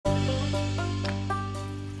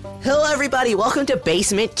Hello everybody, welcome to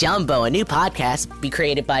Basement Jumbo, a new podcast be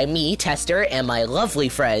created by me, Tester, and my lovely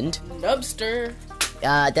friend, Nubster.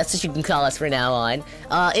 That's what you can call us from now on.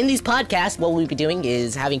 In these podcasts, what we'll be doing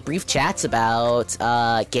is having brief chats about,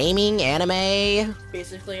 gaming, anime.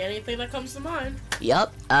 Basically anything that comes to mind.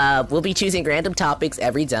 Yep, we'll be choosing random topics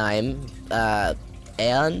every time,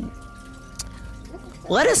 and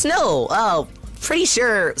let us know. Pretty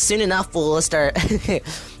sure soon enough we'll list our,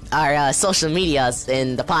 our, social medias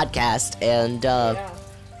in the podcast, and,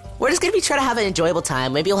 we're just gonna be trying to have an enjoyable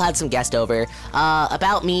time. Maybe we'll have some guests over.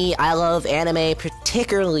 About me, I love anime,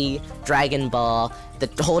 particularly Dragon Ball,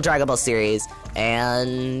 the whole Dragon Ball series,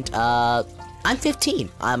 and, I'm 15.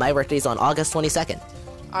 My birthday's on August 22nd.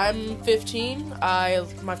 I'm 15.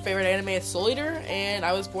 My favorite anime is Soul Eater, and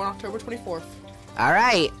I was born October 24th.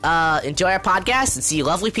 Alright, enjoy our podcast, and see you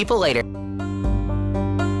lovely people later.